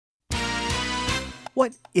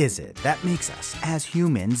What is it that makes us, as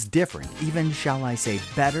humans, different, even shall I say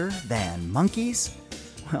better than monkeys?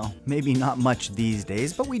 Well, maybe not much these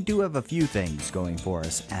days, but we do have a few things going for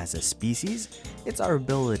us as a species. It's our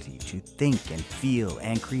ability to think and feel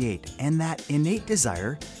and create, and that innate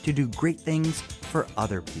desire to do great things for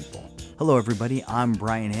other people. Hello everybody, I'm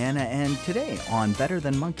Brian Hanna, and today on Better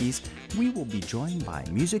Than Monkeys, we will be joined by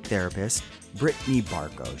music therapist Brittany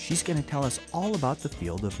Barco. She's going to tell us all about the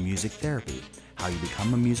field of music therapy, how you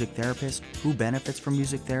become a music therapist, who benefits from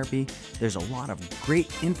music therapy. There's a lot of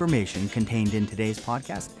great information contained in today's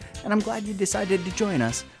podcast, and I'm glad you decided to join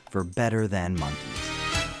us for Better Than Monkeys.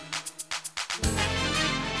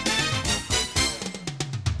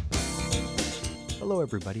 Hello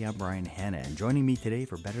everybody, I'm Brian Hanna, and joining me today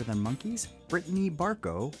for Better Than Monkeys, Brittany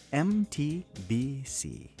Barco,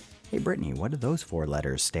 MTBC. Hey Brittany, what do those four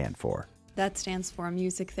letters stand for? That stands for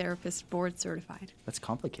Music Therapist Board Certified. That's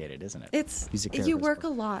complicated, isn't it? It's Music you work a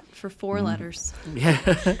lot for four letters.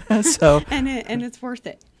 Yeah. So and it's worth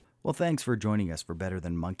it. Well, thanks for joining us for Better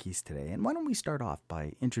Than Monkeys today. And why don't we start off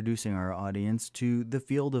by introducing our audience to the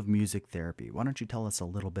field of music therapy? Why don't you tell us a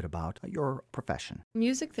little bit about your profession?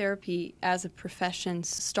 Music therapy as a profession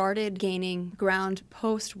started gaining ground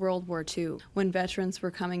post-World War II. When veterans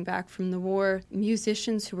were coming back from the war,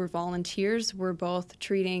 musicians who were volunteers were both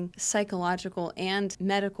treating psychological and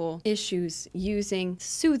medical issues using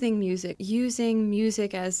soothing music, using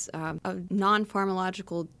music as a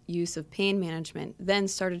non-pharmacological use of pain management, then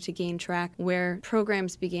started to gain track where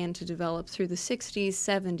programs began to develop through the 60s,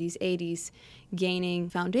 70s, 80s, gaining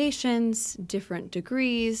foundations, different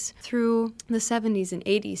degrees. Through the 70s and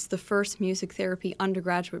 80s, the first music therapy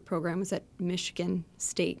undergraduate program was at Michigan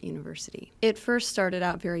State University. It first started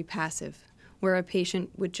out very passive, where a patient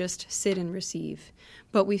would just sit and receive.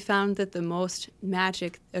 But we found that the most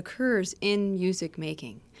magic occurs in music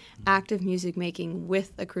making, active music making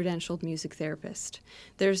with a credentialed music therapist.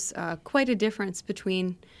 There's quite a difference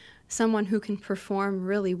between someone who can perform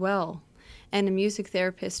really well and a music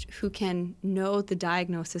therapist who can know the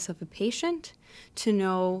diagnosis of a patient, to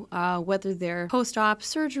know whether they're post-op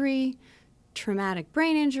surgery, traumatic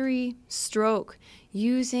brain injury, stroke,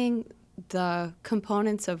 using the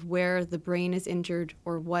components of where the brain is injured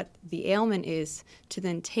or what the ailment is to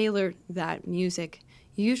then tailor that music,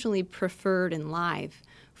 usually preferred and live,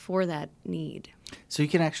 for that need. So you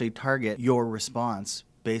can actually target your response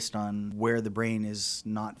based on where the brain is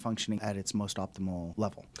not functioning at its most optimal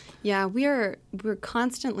level. Yeah, we're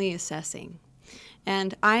constantly assessing.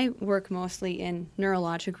 And I work mostly in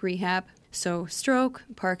neurologic rehab, so stroke,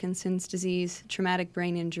 Parkinson's disease, traumatic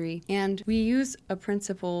brain injury. And we use a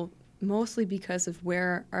principle mostly because of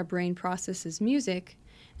where our brain processes music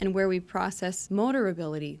and where we process motor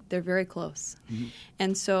ability. They're very close. Mm-hmm.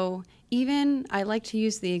 And so even, I like to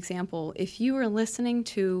use the example, if you were listening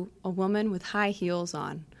to a woman with high heels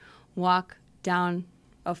on walk down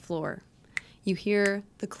a floor, you hear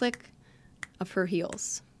the click of her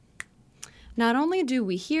heels. Not only do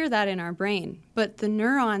we hear that in our brain, but the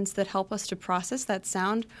neurons that help us to process that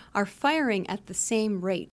sound are firing at the same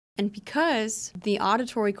rate. And because the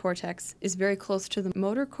auditory cortex is very close to the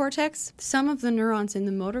motor cortex, some of the neurons in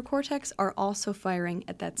the motor cortex are also firing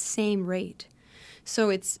at that same rate. So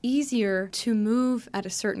it's easier to move at a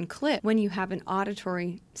certain clip when you have an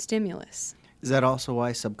auditory stimulus. Is that also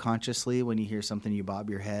why subconsciously when you hear something you bob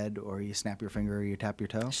your head or you snap your finger or you tap your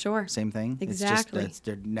toe? Sure. Same thing? Exactly. It's just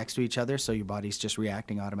they're next to each other, so your body's just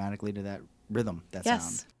reacting automatically to that rhythm, that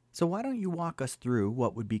sound. So why don't you walk us through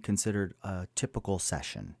what would be considered a typical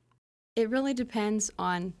session? It really depends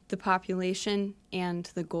on the population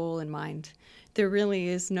and the goal in mind. There really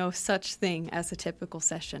is no such thing as a typical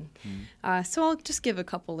session. So I'll just give a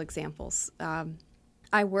couple examples.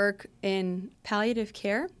 I work in palliative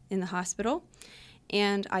care in the hospital,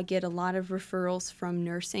 and I get a lot of referrals from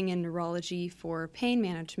nursing and neurology for pain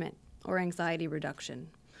management or anxiety reduction,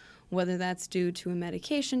 whether that's due to a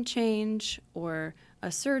medication change or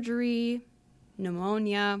a surgery,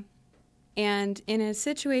 pneumonia. And in a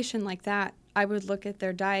situation like that, I would look at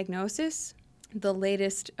their diagnosis, the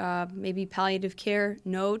latest maybe palliative care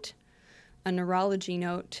note, a neurology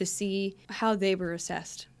note, to see how they were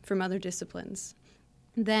assessed from other disciplines.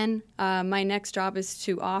 Then my next job is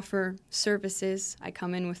to offer services. I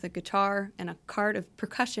come in with a guitar and a cart of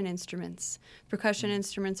percussion instruments. Percussion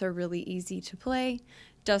instruments are really easy to play,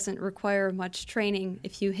 doesn't require much training.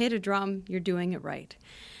 If you hit a drum, you're doing it right.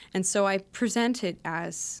 And so I present it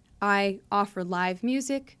as, I offer live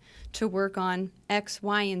music to work on X,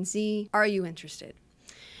 Y, and Z. Are you interested?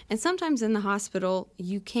 And sometimes in the hospital,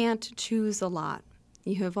 you can't choose a lot.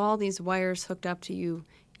 You have all these wires hooked up to you.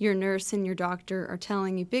 your nurse and your doctor are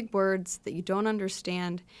telling you big words that you don't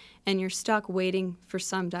understand, and you're stuck waiting for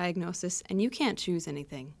some diagnosis, and you can't choose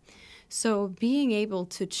anything. So being able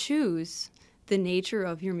to choose the nature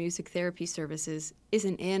of your music therapy services is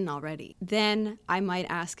an in already. Then I might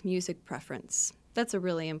ask music preference. That's a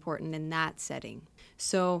really important in that setting.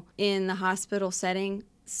 So in the hospital setting,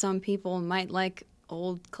 some people might like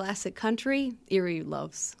old classic country. Erie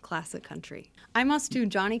loves classic country. I must do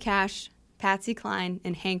Johnny Cash, Patsy Cline,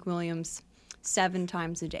 and Hank Williams 7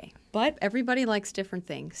 times a day. But everybody likes different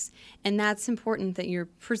things, and that's important that you're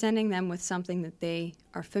presenting them with something that they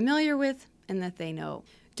are familiar with and that they know.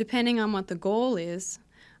 Depending on what the goal is,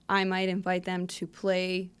 I might invite them to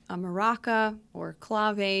play a maraca or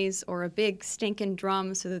claves or a big stinking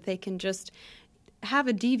drum so that they can just have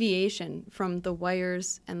a deviation from the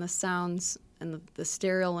wires and the sounds and the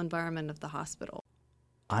sterile environment of the hospital.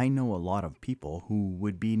 I know a lot of people who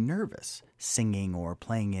would be nervous singing or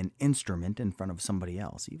playing an instrument in front of somebody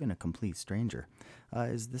else, even a complete stranger.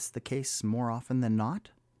 Is this the case more often than not?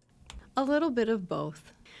 A little bit of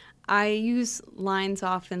both. I use lines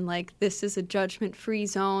often like, "This is a judgment-free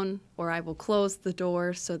zone," or "I will close the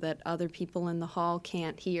door so that other people in the hall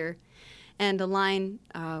can't hear." And a line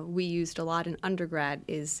we used a lot in undergrad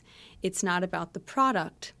is, "It's not about the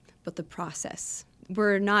product, but the process."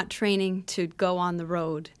 We're not training to go on the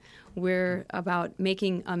road. We're about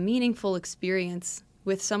making a meaningful experience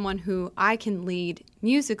with someone who I can lead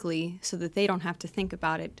musically so that they don't have to think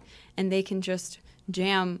about it and they can just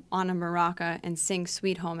jam on a maraca and sing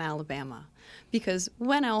Sweet Home Alabama. Because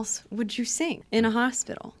when else would you sing in a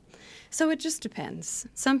hospital? So it just depends.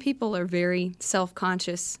 Some people are very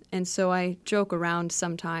self-conscious, and so I joke around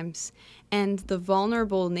sometimes. And the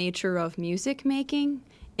vulnerable nature of music making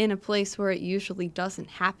in a place where it usually doesn't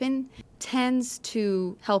happen tends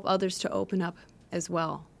to help others to open up as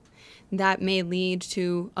well. That may lead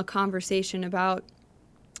to a conversation about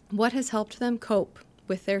what has helped them cope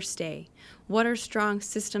with their stay. What are strong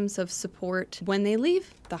systems of support when they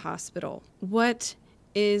leave the hospital? What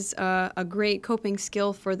is a great coping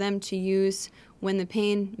skill for them to use when the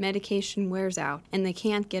pain medication wears out and they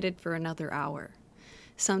can't get it for another hour?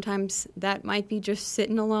 Sometimes that might be just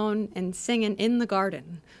sitting alone and singing in the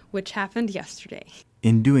garden, which happened yesterday.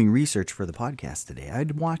 In doing research for the podcast today,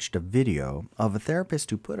 I'd watched a video of a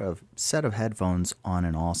therapist who put a set of headphones on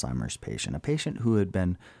an Alzheimer's patient, a patient who had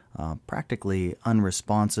been practically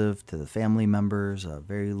unresponsive to the family members,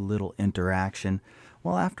 very little interaction.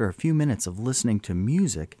 Well, after a few minutes of listening to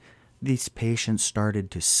music, these patients started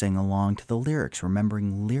to sing along to the lyrics,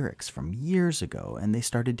 remembering lyrics from years ago, and they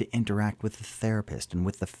started to interact with the therapist and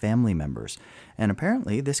with the family members. And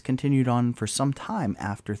apparently this continued on for some time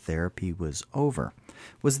after therapy was over.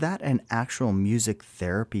 Was that an actual music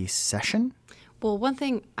therapy session? Well, one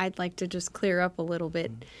thing I'd like to just clear up a little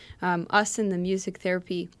bit. Us in the music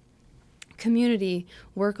therapy community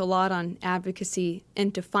work a lot on advocacy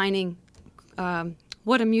and defining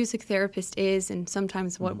what a music therapist is and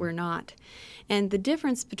sometimes what we're not. And the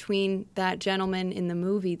difference between that gentleman in the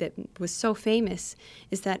movie that was so famous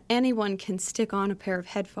is that anyone can stick on a pair of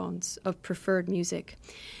headphones of preferred music.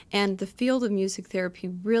 And the field of music therapy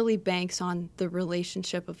really banks on the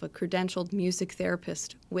relationship of a credentialed music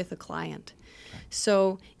therapist with a client.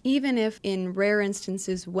 So even if in rare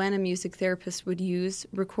instances when a music therapist would use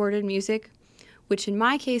recorded music, which in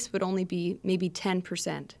my case would only be maybe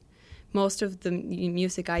 10%, most of the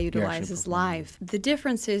music I utilize is live. The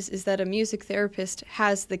difference is that a music therapist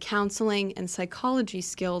has the counseling and psychology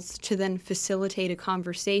skills to then facilitate a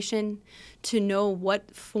conversation, to know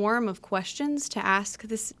what form of questions to ask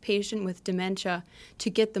this patient with dementia to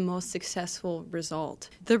get the most successful result.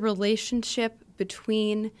 The relationship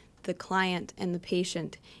between the client and the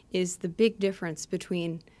patient is the big difference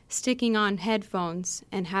between sticking on headphones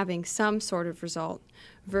and having some sort of result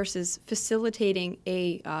versus facilitating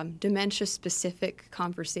a dementia-specific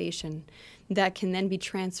conversation that can then be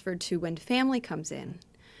transferred to when family comes in.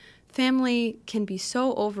 Family can be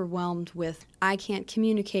so overwhelmed with, I can't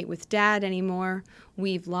communicate with Dad anymore,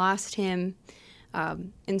 we've lost him.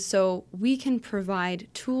 And so we can provide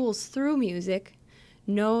tools through music,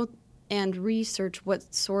 know and research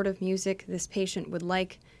what sort of music this patient would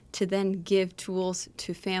like to then give tools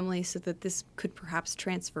to families so that this could perhaps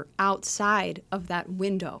transfer outside of that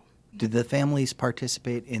window. Do the families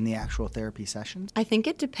participate in the actual therapy sessions? I think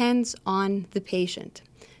it depends on the patient.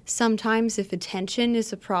 Sometimes if attention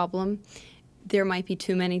is a problem, there might be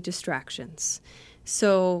too many distractions.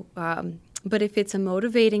 So, but if it's a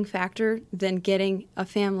motivating factor, then getting a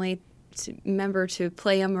family member to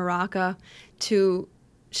play a maraca, to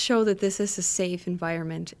show that this is a safe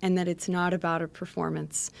environment and that it's not about a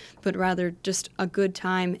performance, but rather just a good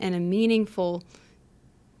time and a meaningful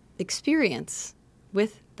experience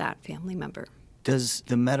with that family member. Does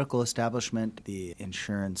the medical establishment, the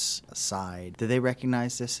insurance side, do they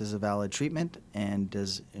recognize this as a valid treatment? And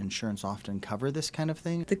does insurance often cover this kind of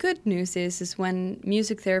thing? The good news is when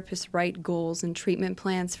music therapists write goals and treatment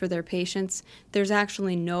plans for their patients, there's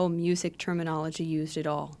actually no music terminology used at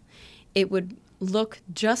all. It would look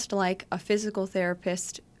just like a physical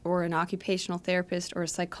therapist or an occupational therapist or a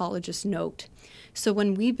psychologist note. So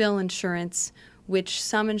when we bill insurance, which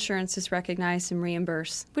some insurances recognize and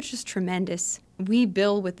reimburse, which is tremendous, we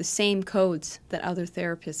bill with the same codes that other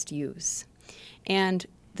therapists use. And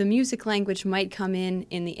the music language might come in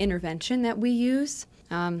the intervention that we use.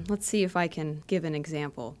 Let's see if I can give an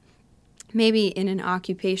example. Maybe in an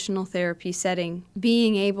occupational therapy setting,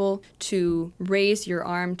 being able to raise your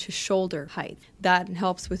arm to shoulder height. That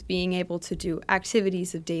helps with being able to do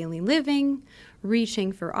activities of daily living,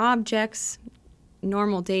 reaching for objects,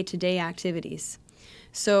 normal day-to-day activities.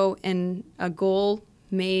 So, and a goal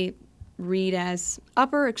may read as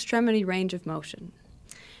upper extremity range of motion.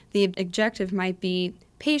 The objective might be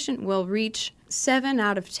patient will reach 7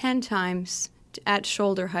 out of 10 times at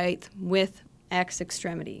shoulder height with X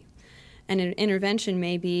extremity. And an intervention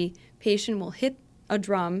may be patient will hit a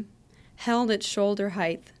drum held at shoulder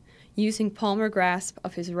height using palmar grasp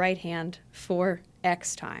of his right hand for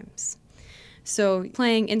X times. So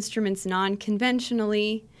playing instruments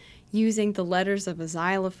non-conventionally, using the letters of a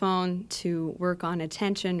xylophone to work on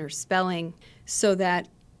attention or spelling, so that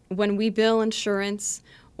when we bill insurance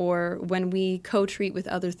or when we co-treat with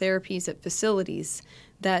other therapies at facilities,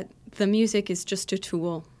 that the music is just a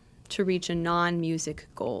tool to reach a non-music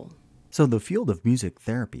goal. So the field of music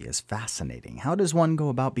therapy is fascinating. How does one go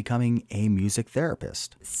about becoming a music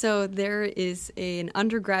therapist? So there is an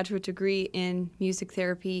undergraduate degree in music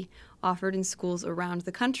therapy offered in schools around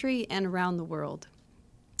the country and around the world.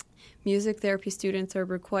 Music therapy students are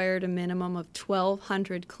required a minimum of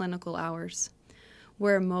 1,200 clinical hours,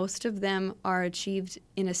 where most of them are achieved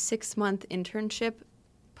in a 6-month internship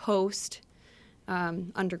post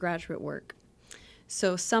undergraduate work.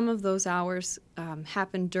 So some of those hours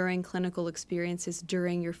happen during clinical experiences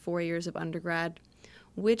during your 4 years of undergrad,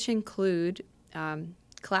 which include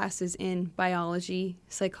classes in biology,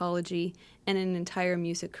 psychology, and an entire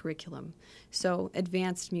music curriculum. So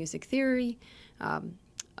advanced music theory,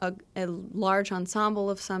 a large ensemble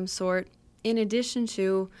of some sort. In addition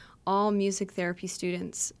to, all music therapy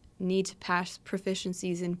students need to pass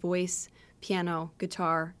proficiencies in voice, piano,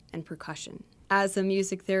 guitar, and percussion. As a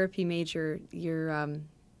music therapy major,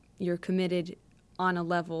 you're committed on a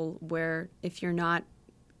level where if you're not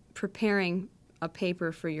preparing a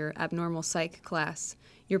paper for your abnormal psych class,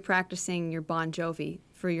 you're practicing your Bon Jovi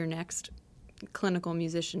for your next clinical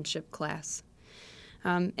musicianship class.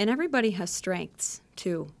 And everybody has strengths,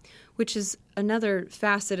 too, which is another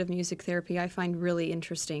facet of music therapy I find really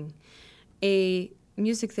interesting. A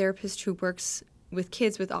music therapist who works with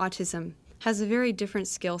kids with autism has a very different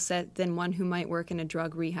skill set than one who might work in a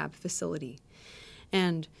drug rehab facility.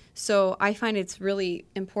 And so I find it's really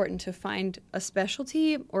important to find a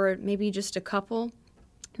specialty or maybe just a couple,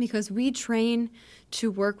 because we train to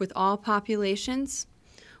work with all populations,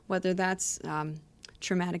 whether that's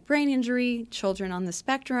traumatic brain injury, children on the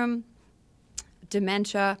spectrum,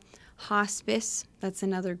 dementia, hospice. That's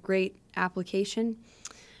another great application.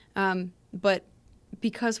 But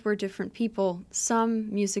because we're different people,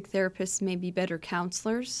 some music therapists may be better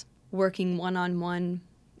counselors, working one-on-one,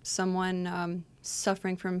 someone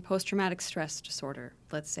suffering from post-traumatic stress disorder,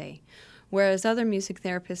 let's say, whereas other music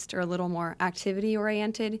therapists are a little more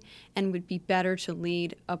activity-oriented and would be better to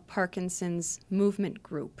lead a Parkinson's movement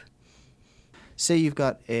group. Say you've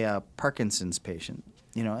got a Parkinson's patient,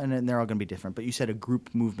 and then they're all going to be different, but you said a group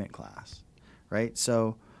movement class, right?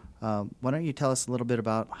 So why don't you tell us a little bit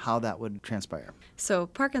about how that would transpire? So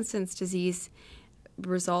Parkinson's disease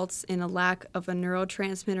results in a lack of a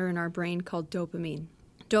neurotransmitter in our brain called dopamine.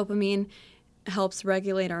 Dopamine helps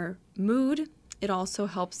regulate our mood. It also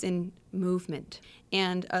helps in movement.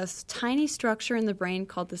 And a tiny structure in the brain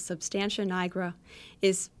called the substantia nigra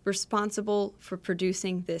is responsible for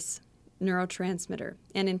producing this neurotransmitter.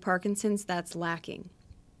 And in Parkinson's, that's lacking.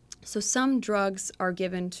 So some drugs are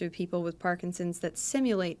given to people with Parkinson's that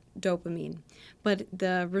simulate dopamine, but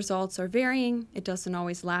the results are varying. It doesn't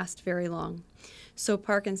always last very long. So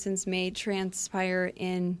Parkinson's may transpire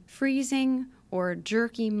in freezing or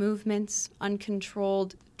jerky movements,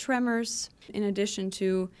 uncontrolled tremors, in addition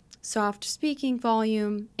to soft speaking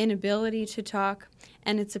volume, inability to talk,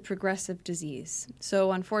 and it's a progressive disease.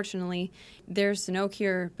 So unfortunately, there's no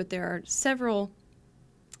cure, but there are several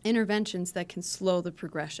interventions that can slow the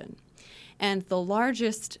progression. And the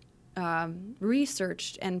largest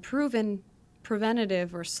researched and proven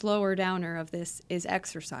preventative or slower downer of this is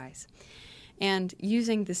exercise. And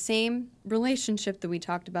using the same relationship that we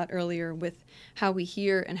talked about earlier with how we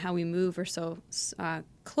hear and how we move are so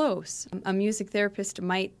close, a music therapist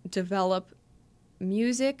might develop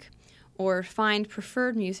music or find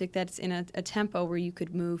preferred music that's in a tempo where you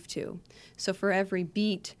could move to. So for every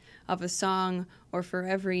beat of a song or for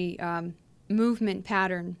every movement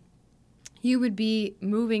pattern, you would be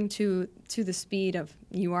moving to the speed of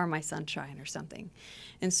You Are My Sunshine or something.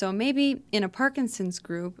 And so maybe in a Parkinson's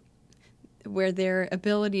group where their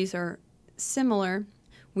abilities are similar,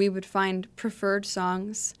 we would find preferred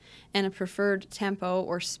songs and a preferred tempo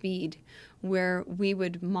or speed where we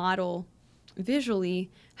would model visually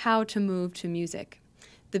how to move to music.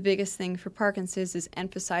 The biggest thing for Parkinson's is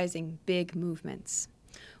emphasizing big movements.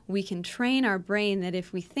 We can train our brain that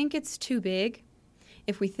if we think it's too big,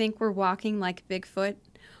 if we think we're walking like Bigfoot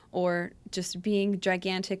or just being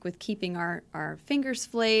gigantic with keeping our fingers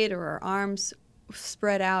flayed or our arms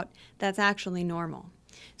spread out, that's actually normal.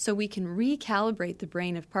 So we can recalibrate the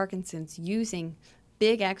brain of Parkinson's using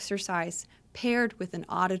big exercise paired with an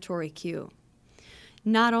auditory cue.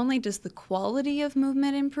 Not only does the quality of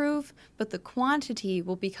movement improve, but the quantity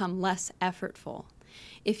will become less effortful.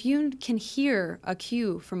 If you can hear a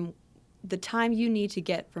cue from the time you need to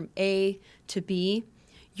get from A to B,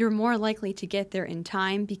 you're more likely to get there in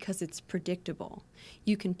time because it's predictable.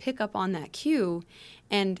 You can pick up on that cue,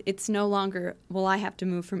 and it's no longer, well, I have to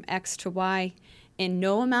move from X to Y in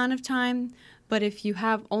no amount of time, but if you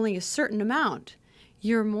have only a certain amount,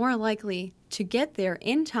 you're more likely to get there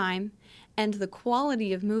in time, and the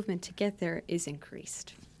quality of movement to get there is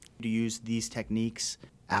increased. Do you use these techniques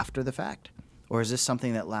after the fact? Or is this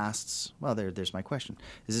something that lasts, well, there's my question.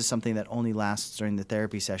 Is this something that only lasts during the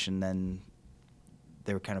therapy session, then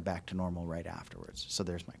they're kind of back to normal right afterwards? So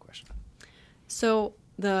there's my question. So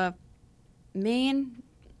the main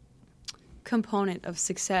component of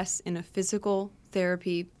success in a physical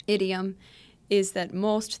therapy idiom is that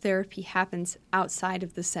most therapy happens outside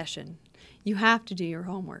of the session. You have to do your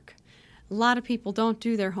homework. A lot of people don't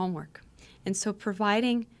do their homework. And so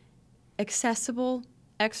providing accessible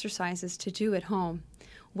exercises to do at home,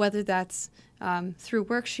 whether that's through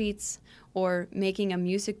worksheets or making a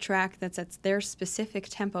music track that's at their specific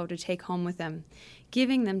tempo to take home with them,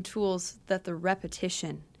 giving them tools that the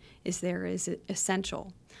repetition is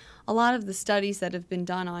essential. A lot of the studies that have been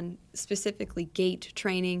done on specifically gait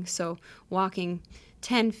training, so walking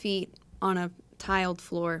 10 feet on a tiled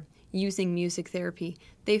floor using music therapy,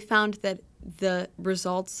 they found that the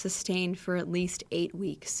results sustained for at least 8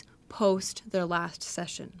 weeks post their last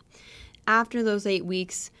session. After those 8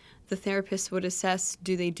 weeks, the therapist would assess,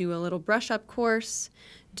 do they do a little brush-up course?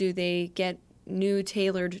 Do they get new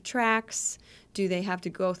tailored tracks? Do they have to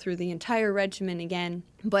go through the entire regimen again?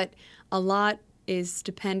 But a lot is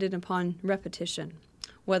dependent upon repetition,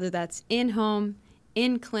 whether that's in-home,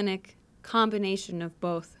 in-clinic, combination of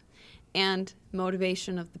both, and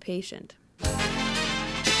motivation of the patient.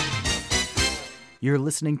 You're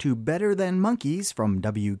listening to Better Than Monkeys from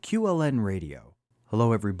WQLN Radio.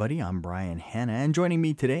 Hello everybody, I'm Brian Hanna, and joining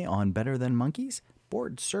me today on Better Than Monkeys,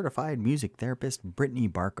 board-certified music therapist Brittany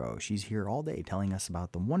Barco. She's here all day telling us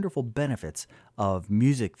about the wonderful benefits of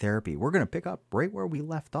music therapy. We're going to pick up right where we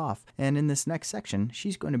left off, and in this next section,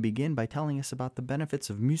 she's going to begin by telling us about the benefits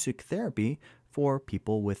of music therapy for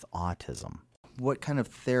people with autism. What kind of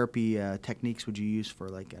therapy techniques would you use for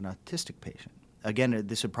like an autistic patient? Again,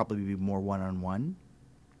 this would probably be more one-on-one?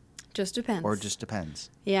 Just depends. Or just depends?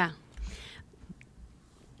 Yeah.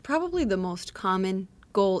 Probably the most common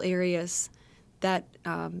goal areas that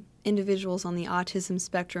individuals on the autism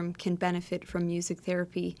spectrum can benefit from music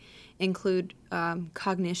therapy include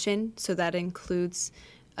cognition, so that includes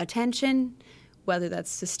attention, whether that's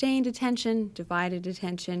sustained attention, divided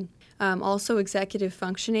attention, also executive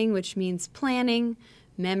functioning, which means planning,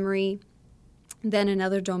 memory. Then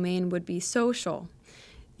another domain would be social.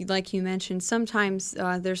 Like you mentioned, sometimes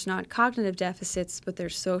there's not cognitive deficits, but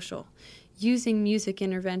there's social. Using music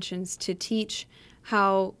interventions to teach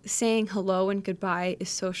how saying hello and goodbye is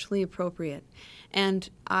socially appropriate. And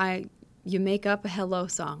you make up a hello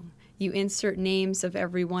song. You insert names of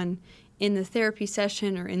everyone in the therapy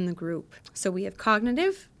session or in the group. So we have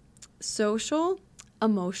cognitive, social,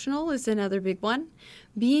 emotional is another big one.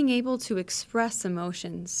 Being able to express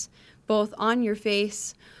emotions, both on your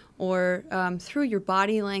face or through your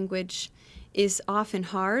body language, is often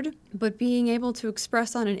hard, but being able to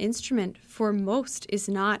express on an instrument for most is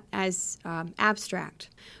not as abstract.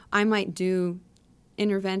 I might do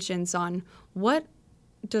interventions on what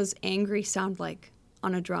does angry sound like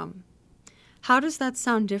on a drum? How does that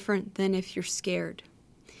sound different than if you're scared?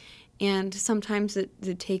 And sometimes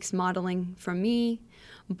it takes modeling from me,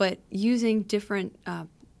 but using different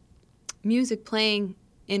music playing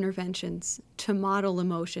interventions to model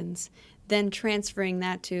emotions, then transferring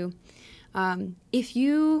that to if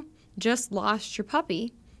you just lost your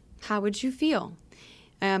puppy, how would you feel?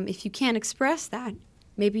 If you can't express that,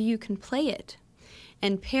 maybe you can play it.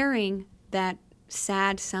 And pairing that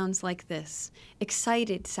sad sounds like this,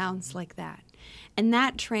 excited sounds like that. And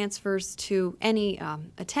that transfers to any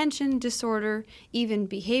attention disorder, even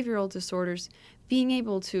behavioral disorders. Being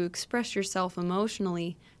able to express yourself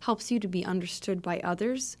emotionally helps you to be understood by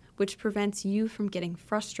others, which prevents you from getting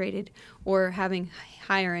frustrated or having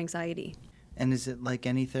higher anxiety. And is it like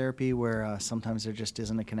any therapy where sometimes there just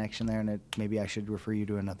isn't a connection there, and maybe I should refer you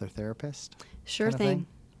to another therapist? Sure thing.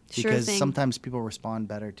 Because sometimes people respond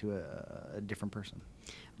better to a different person.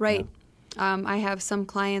 Right. Yeah. I have some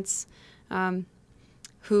clients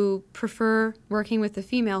who prefer working with a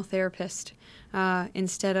female therapist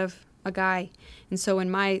instead of a guy. And so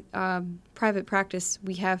in my private practice,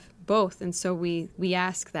 we have both, and so we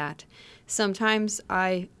ask that. Sometimes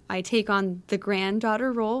I take on the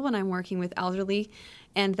granddaughter role when I'm working with elderly,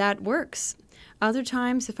 and that works. Other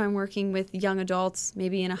times, if I'm working with young adults,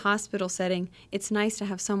 maybe in a hospital setting, it's nice to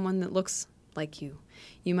have someone that looks like you.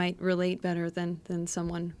 You might relate better than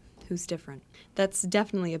someone who's different. That's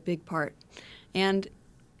definitely a big part. And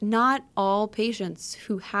not all patients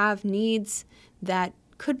who have needs that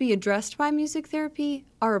could be addressed by music therapy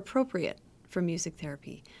are appropriate for music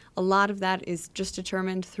therapy. A lot of that is just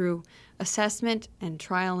determined through assessment and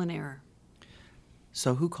trial and error.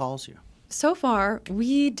 So who calls you? So far,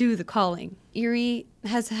 we do the calling. Erie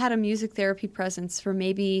has had a music therapy presence for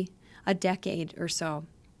maybe a decade or so.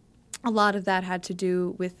 A lot of that had to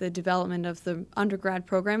do with the development of the undergrad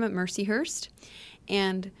program at Mercyhurst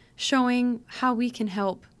and showing how we can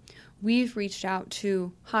help. We've reached out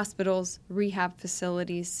to hospitals, rehab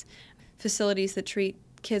facilities that treat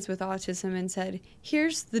kids with autism, and said,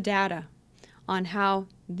 here's the data on how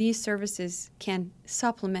these services can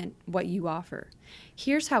supplement what you offer.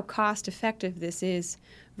 Here's how cost-effective this is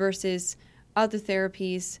versus other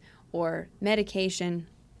therapies or medication,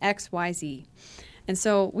 XYZ. And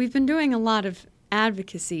so we've been doing a lot of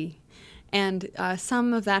advocacy, and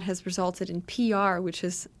some of that has resulted in PR, which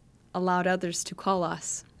has allowed others to call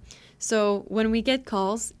us. So when we get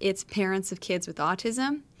calls, it's parents of kids with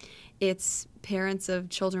autism, it's parents of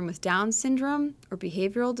children with Down syndrome or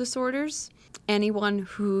behavioral disorders, anyone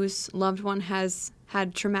whose loved one has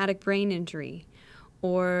had traumatic brain injury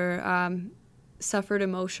or suffered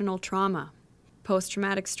emotional trauma,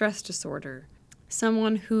 post-traumatic stress disorder,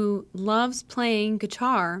 someone who loves playing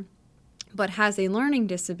guitar but has a learning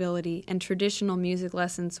disability and traditional music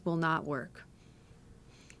lessons will not work.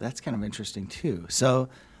 That's kind of interesting, too. So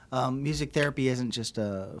music therapy isn't just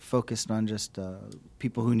focused on just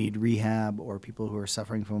people who need rehab or people who are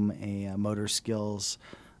suffering from a motor skills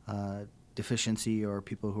deficiency or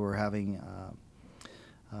people who are having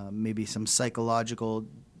maybe some psychological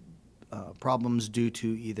problems due to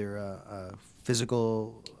either a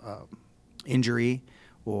physical injury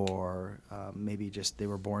or maybe just they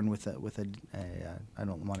were born with a I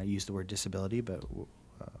don't want to use the word disability, but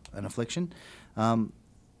an affliction.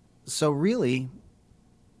 So really,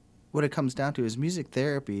 what it comes down to is music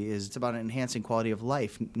therapy it's about enhancing quality of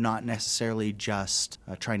life, not necessarily just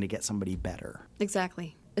trying to get somebody better.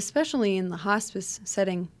 Exactly. Especially in the hospice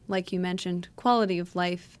setting, like you mentioned, quality of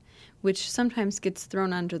life, which sometimes gets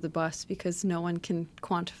thrown under the bus because no one can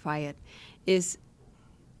quantify it, is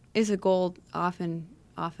a goal often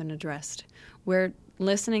addressed. Where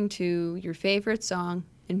listening to your favorite song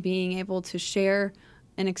and being able to share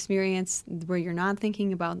an experience where you're not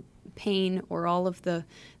thinking about pain or all of the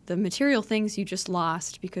material things you just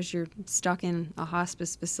lost because you're stuck in a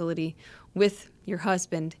hospice facility with your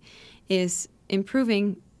husband is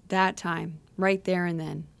improving that time right there and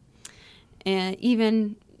then. And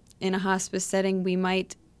even in a hospice setting, we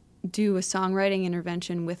might do a songwriting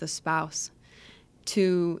intervention with a spouse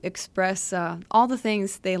to express all the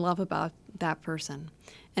things they love about that person.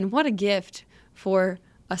 And what a gift for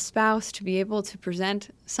a spouse to be able to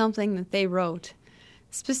present something that they wrote,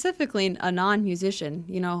 specifically a non-musician.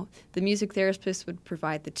 You know, the music therapist would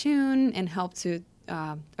provide the tune and help to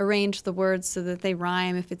arrange the words so that they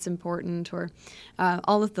rhyme if it's important, or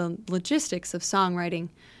all of the logistics of songwriting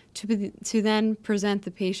to then present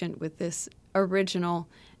the patient with this original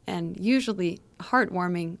and usually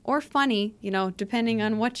heartwarming or funny, depending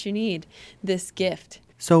on what you need, this gift.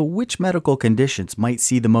 So, which medical conditions might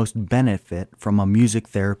see the most benefit from a music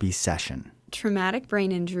therapy session? Traumatic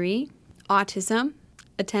brain injury, autism,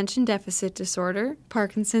 attention deficit disorder,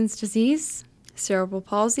 Parkinson's disease, cerebral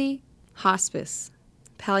palsy, hospice,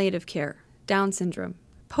 palliative care, Down syndrome,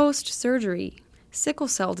 post-surgery, sickle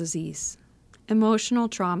cell disease, emotional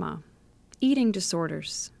trauma, eating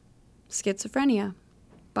disorders, schizophrenia,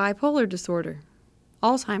 bipolar disorder,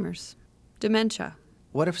 Alzheimer's, dementia.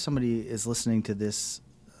 What if somebody is listening to this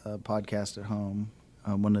podcast at home,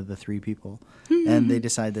 one of the three people, and they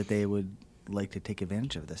decide that they would like to take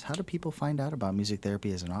advantage of this? How do people find out about music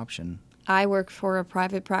therapy as an option? I work for a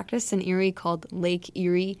private practice in Erie called Lake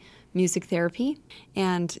Erie Music Therapy,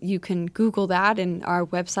 and you can Google that, and our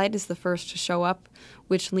website is the first to show up,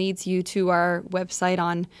 which leads you to our website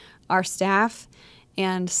on our staff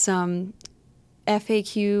and some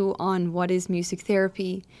FAQ on what is music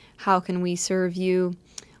therapy, how can we serve you,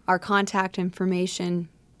 our contact information,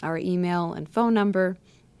 our email and phone number,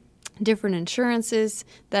 different insurances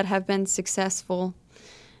that have been successful.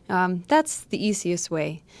 That's the easiest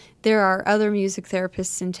way. There are other music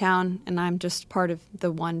therapists in town, and I'm just part of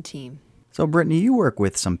the one team. So, Brittany, you work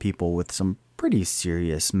with some people with some pretty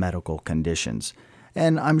serious medical conditions,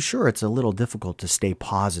 and I'm sure it's a little difficult to stay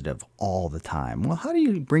positive all the time. Well, how do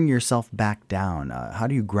you bring yourself back down? How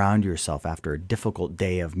do you ground yourself after a difficult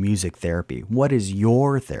day of music therapy? What is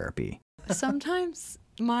your therapy? Sometimes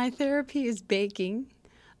my therapy is baking.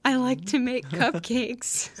 I like to make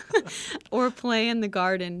cupcakes or play in the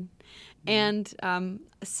garden. And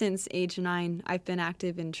since age 9, I've been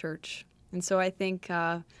active in church. And so I think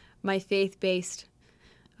my faith-based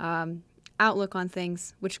outlook on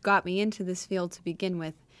things, which got me into this field to begin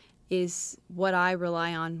with, is what I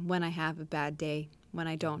rely on when I have a bad day, when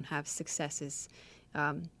I don't have successes.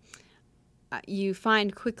 You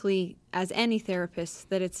find quickly, as any therapist,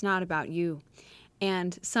 that it's not about you.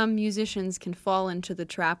 And some musicians can fall into the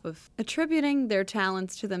trap of attributing their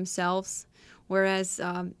talents to themselves, whereas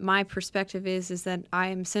my perspective is that I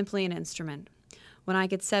am simply an instrument. When I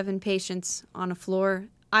get 7 patients on a floor,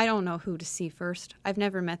 I don't know who to see first. I've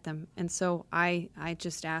never met them. And so I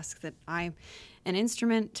just ask that I'm an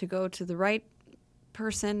instrument to go to the right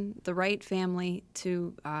person, the right family,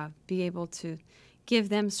 to be able to give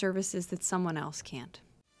them services that someone else can't.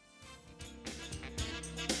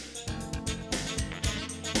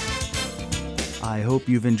 I hope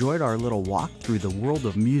you've enjoyed our little walk through the world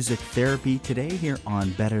of music therapy today here on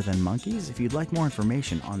Better Than Monkeys. If you'd like more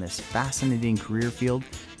information on this fascinating career field,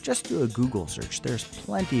 just do a Google search. There's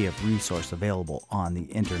plenty of resource available on the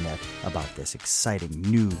internet about this exciting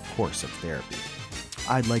new course of therapy.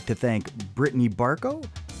 I'd like to thank Brittany Barco,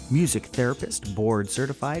 music therapist, board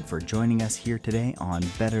certified, for joining us here today on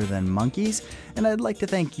Better Than Monkeys. And I'd like to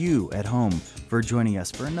thank you at home for joining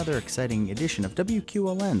us for another exciting edition of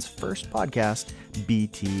WQLN's first podcast,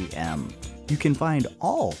 BTM. You can find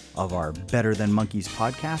all of our Better Than Monkeys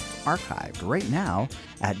podcasts archived right now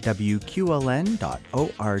at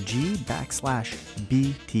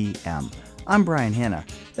wqln.org/BTM. I'm Brian Hanna.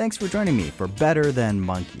 Thanks for joining me for Better Than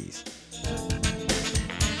Monkeys.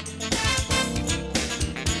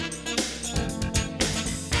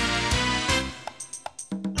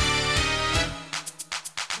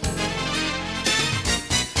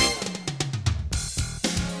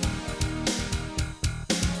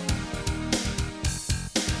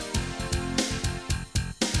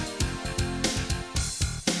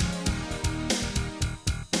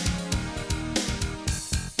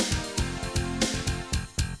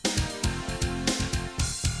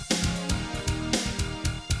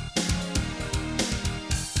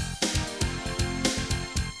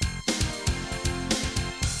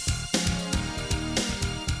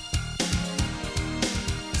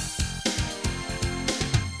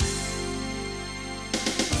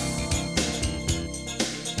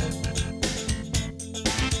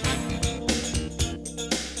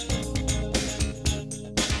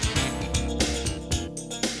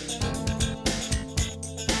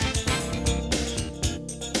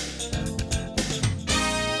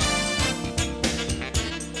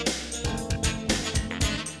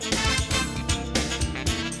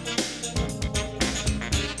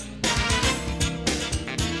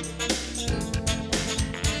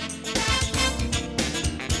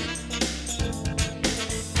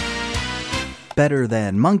 Better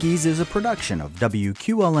Than Monkeys is a production of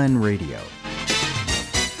WQLN Radio.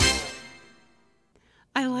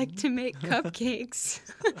 I like to make cupcakes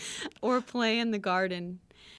or play in the garden.